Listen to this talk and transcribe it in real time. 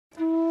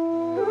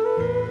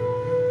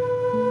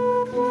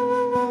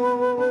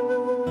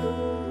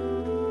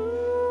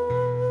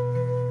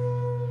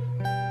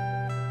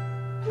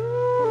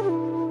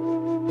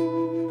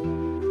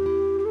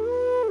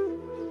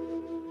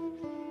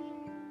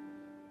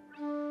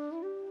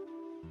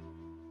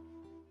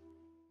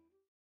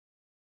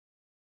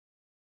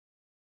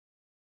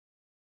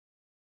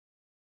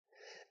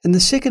In the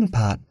second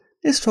part,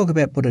 let's talk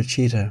about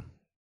bodhicitta.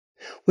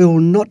 We will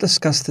not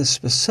discuss the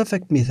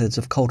specific methods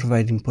of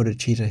cultivating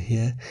bodhicitta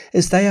here,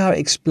 as they are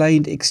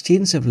explained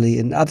extensively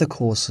in other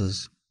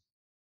courses.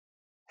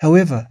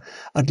 However,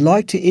 I'd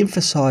like to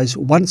emphasize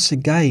once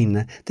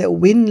again that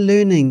when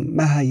learning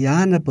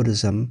Mahayana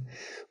Buddhism,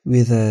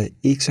 whether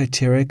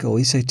exoteric or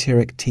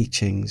esoteric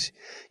teachings,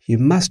 you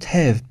must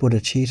have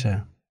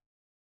bodhicitta.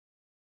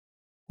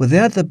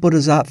 Without the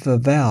Bodhisattva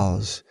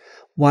vows,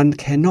 one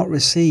cannot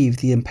receive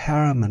the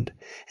empowerment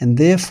and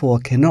therefore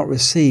cannot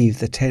receive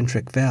the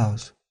tantric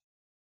vows.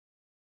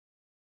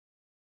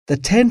 The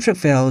tantric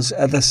vows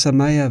are the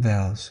samaya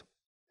vows.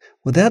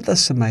 Without the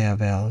samaya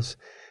vows,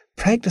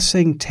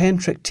 practicing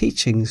tantric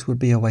teachings would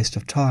be a waste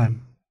of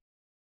time.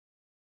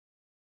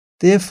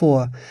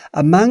 Therefore,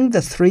 among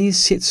the three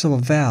sets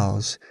of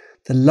vows,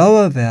 the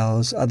lower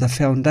vows are the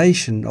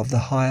foundation of the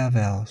higher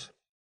vows.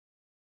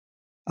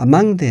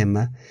 Among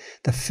them,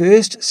 the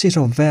first set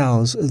of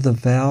vows is the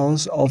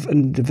vows of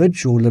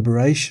individual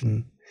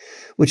liberation,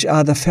 which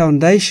are the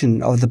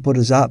foundation of the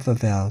Bodhisattva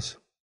vows.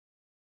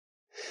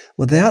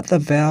 Without the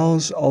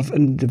vows of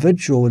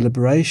individual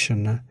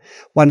liberation,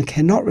 one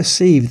cannot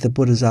receive the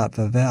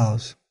Bodhisattva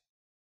vows.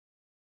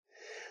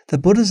 The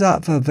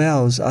Bodhisattva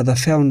vows are the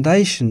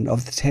foundation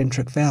of the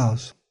tantric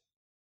vows.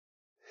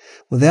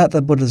 Without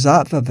the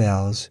Bodhisattva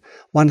vows,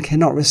 one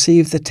cannot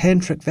receive the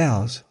tantric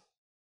vows.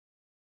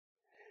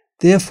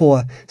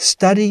 Therefore,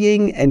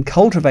 studying and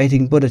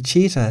cultivating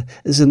bodhicitta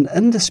is an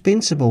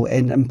indispensable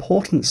and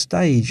important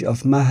stage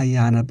of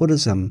Mahayana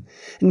Buddhism,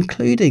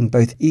 including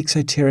both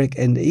exoteric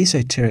and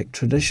esoteric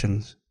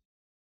traditions.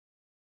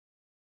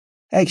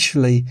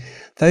 Actually,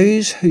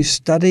 those who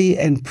study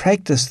and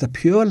practice the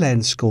Pure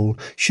Land School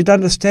should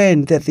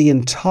understand that the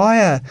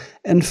entire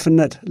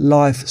Infinite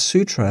Life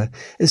Sutra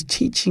is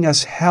teaching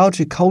us how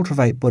to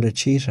cultivate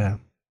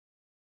bodhicitta.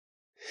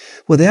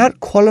 Without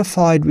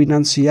qualified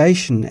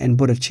renunciation and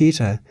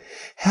bodhicitta,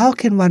 how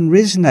can one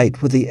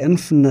resonate with the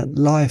Infinite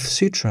Life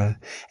Sutra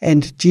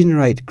and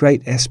generate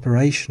great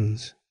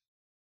aspirations?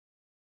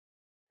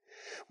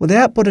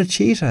 Without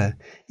bodhicitta,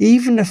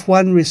 even if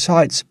one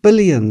recites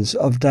billions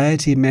of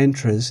deity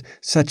mantras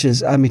such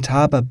as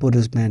Amitabha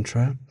Buddha's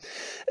mantra,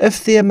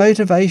 if their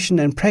motivation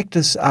and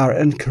practice are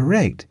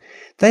incorrect,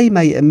 they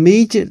may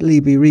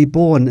immediately be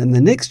reborn in the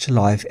next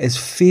life as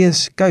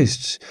fierce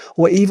ghosts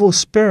or evil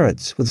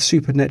spirits with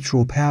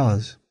supernatural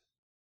powers.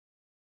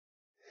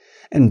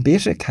 In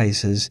better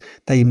cases,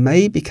 they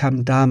may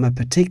become Dharma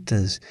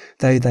protectors,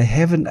 though they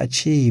haven't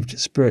achieved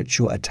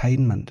spiritual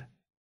attainment.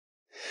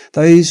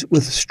 Those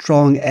with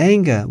strong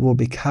anger will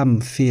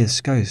become fierce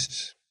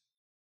ghosts.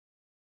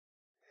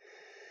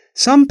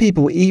 Some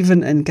people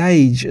even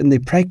engage in the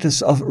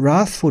practice of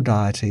wrathful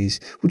deities,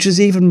 which is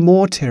even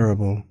more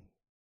terrible.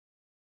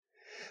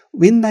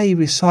 When they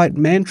recite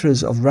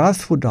mantras of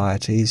wrathful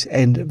deities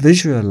and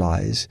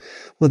visualize,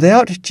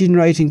 without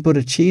generating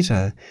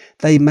bodhicitta,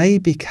 they may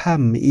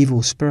become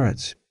evil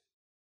spirits.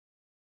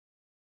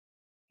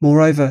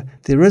 Moreover,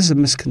 there is a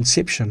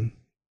misconception.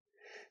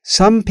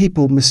 Some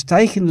people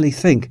mistakenly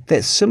think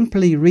that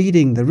simply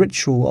reading the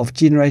ritual of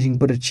generating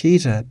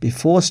bodhicitta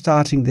before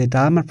starting their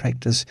Dharma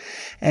practice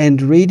and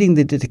reading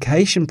the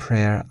dedication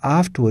prayer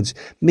afterwards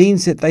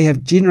means that they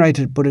have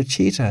generated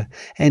bodhicitta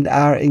and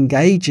are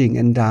engaging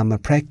in Dharma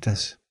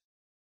practice.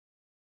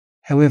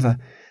 However,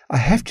 I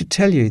have to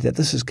tell you that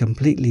this is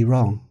completely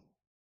wrong.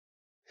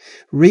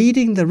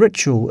 Reading the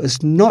ritual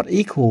is not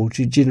equal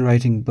to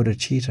generating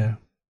bodhicitta.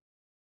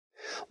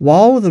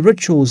 While the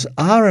rituals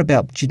are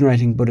about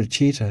generating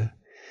bodhicitta,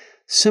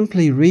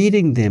 simply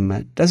reading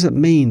them doesn't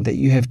mean that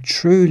you have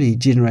truly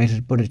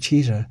generated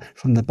bodhicitta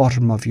from the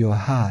bottom of your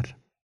heart.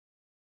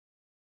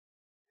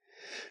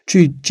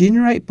 To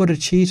generate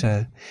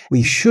bodhicitta,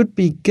 we should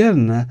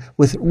begin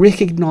with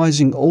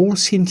recognizing all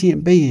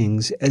sentient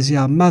beings as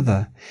our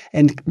mother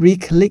and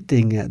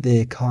recollecting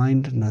their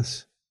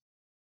kindness.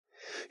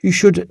 You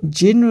should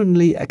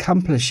genuinely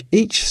accomplish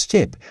each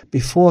step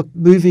before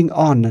moving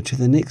on to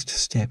the next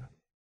step.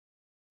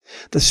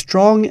 The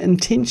strong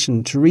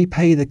intention to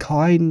repay the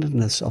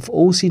kindness of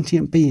all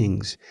sentient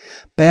beings,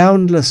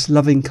 boundless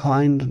loving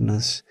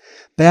kindness,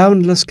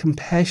 boundless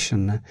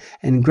compassion,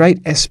 and great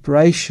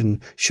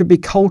aspiration should be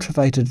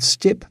cultivated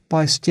step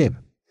by step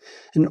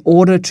in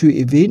order to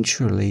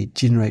eventually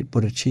generate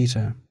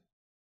bodhicitta.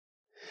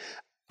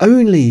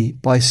 Only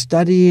by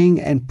studying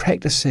and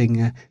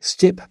practicing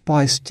step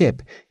by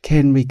step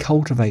can we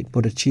cultivate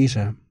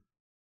bodhicitta.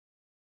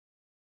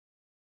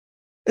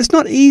 It's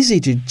not easy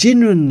to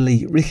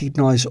genuinely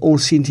recognize all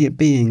sentient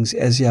beings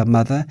as our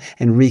mother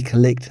and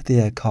recollect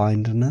their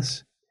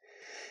kindness.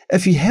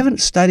 If you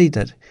haven't studied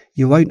it,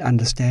 you won't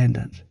understand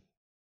it.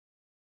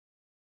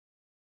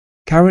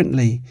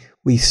 Currently,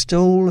 we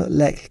still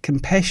lack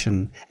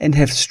compassion and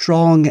have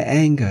strong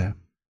anger.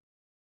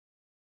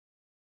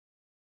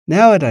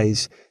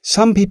 Nowadays,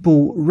 some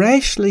people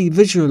rashly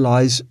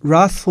visualize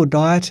wrathful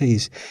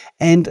deities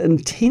and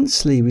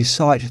intensely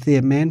recite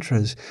their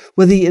mantras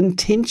with the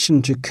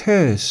intention to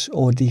curse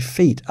or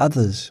defeat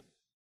others.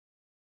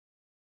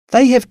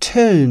 They have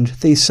turned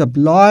these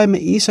sublime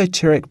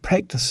esoteric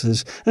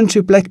practices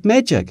into black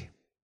magic.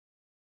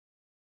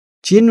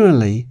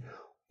 Generally,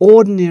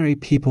 ordinary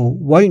people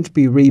won't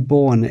be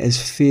reborn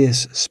as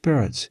fierce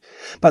spirits,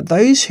 but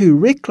those who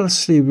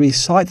recklessly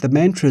recite the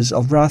mantras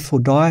of wrathful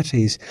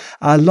deities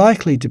are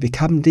likely to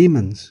become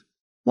demons.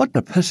 What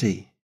a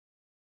pity!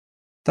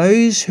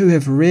 Those who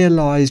have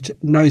realized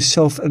no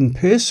self in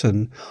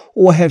person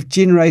or have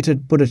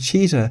generated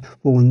bodhicitta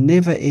will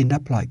never end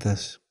up like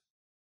this.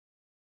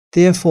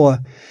 Therefore,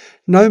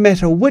 no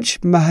matter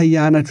which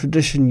Mahayana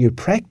tradition you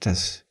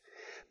practice,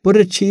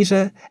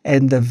 bodhicitta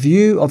and the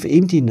view of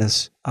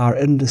emptiness are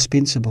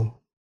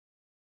indispensable.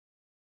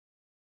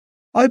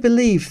 I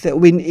believe that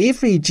when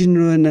every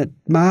genuine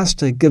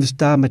master gives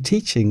Dharma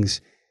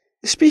teachings,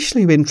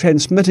 especially when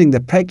transmitting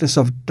the practice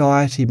of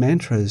deity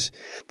mantras,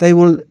 they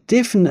will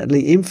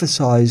definitely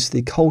emphasize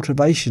the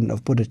cultivation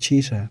of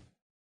bodhicitta.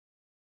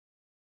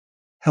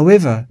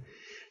 However,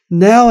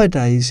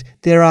 nowadays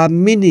there are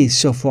many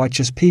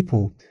self-righteous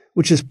people,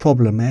 which is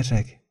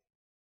problematic.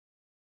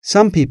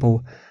 Some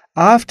people,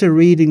 after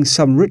reading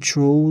some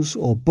rituals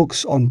or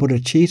books on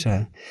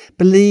bodhicitta,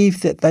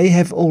 believe that they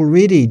have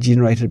already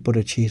generated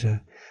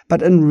bodhicitta,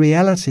 but in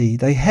reality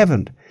they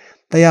haven't.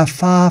 They are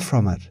far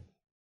from it.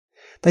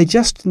 They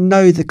just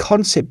know the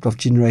concept of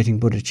generating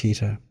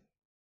bodhicitta.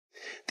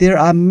 There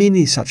are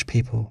many such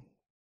people.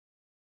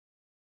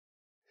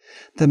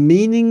 The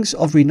meanings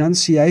of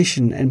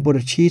renunciation and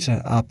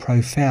bodhicitta are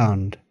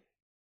profound.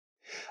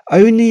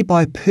 Only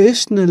by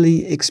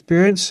personally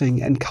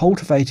experiencing and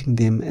cultivating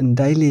them in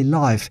daily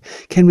life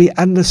can we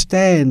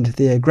understand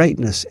their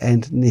greatness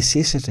and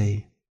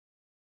necessity.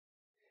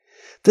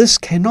 This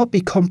cannot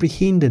be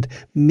comprehended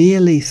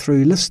merely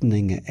through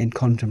listening and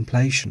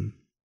contemplation.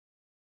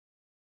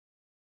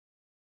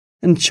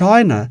 In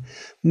China,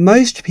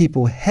 most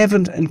people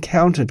haven't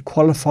encountered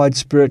qualified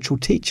spiritual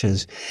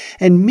teachers,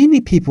 and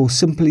many people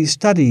simply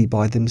study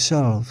by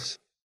themselves.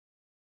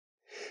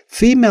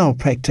 Female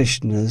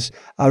practitioners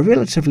are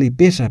relatively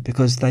better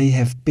because they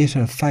have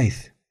better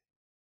faith.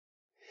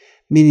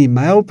 Many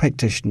male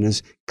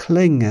practitioners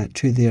cling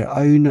to their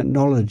own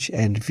knowledge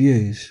and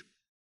views.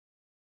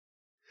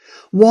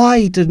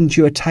 Why didn't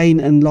you attain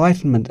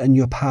enlightenment in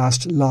your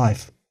past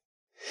life?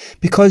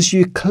 Because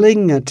you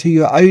cling to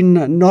your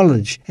own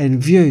knowledge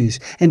and views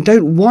and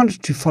don't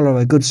want to follow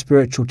a good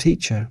spiritual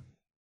teacher.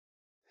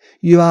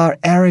 You are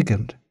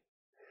arrogant.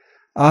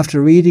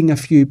 After reading a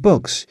few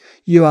books,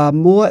 you are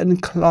more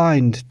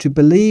inclined to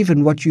believe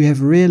in what you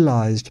have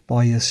realized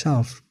by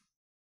yourself.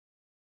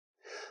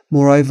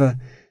 Moreover,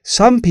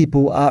 some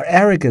people are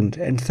arrogant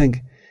and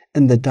think,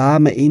 in the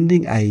Dharma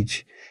ending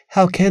age,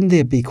 how can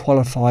there be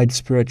qualified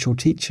spiritual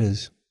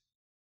teachers?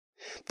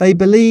 They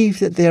believe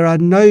that there are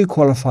no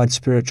qualified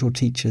spiritual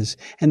teachers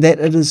and that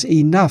it is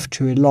enough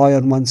to rely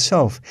on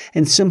oneself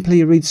and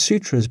simply read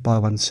sutras by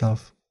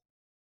oneself.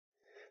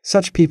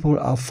 Such people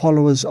are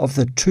followers of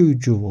the two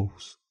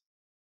jewels.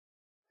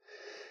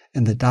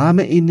 In the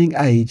Dharma ending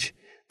age,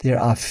 there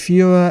are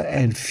fewer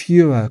and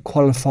fewer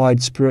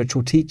qualified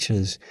spiritual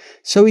teachers,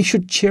 so we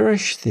should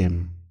cherish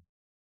them.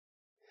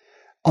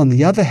 On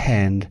the other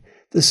hand,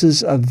 this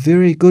is a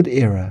very good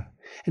era,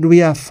 and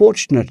we are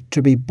fortunate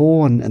to be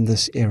born in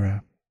this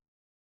era.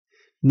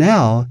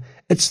 Now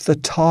it's the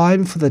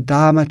time for the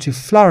Dharma to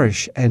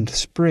flourish and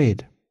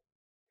spread.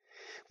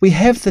 We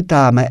have the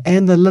Dharma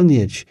and the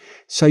lineage,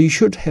 so you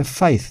should have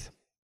faith.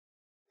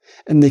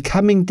 In the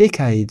coming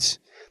decades,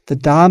 the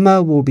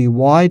Dharma will be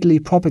widely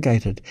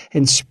propagated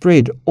and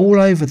spread all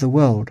over the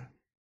world.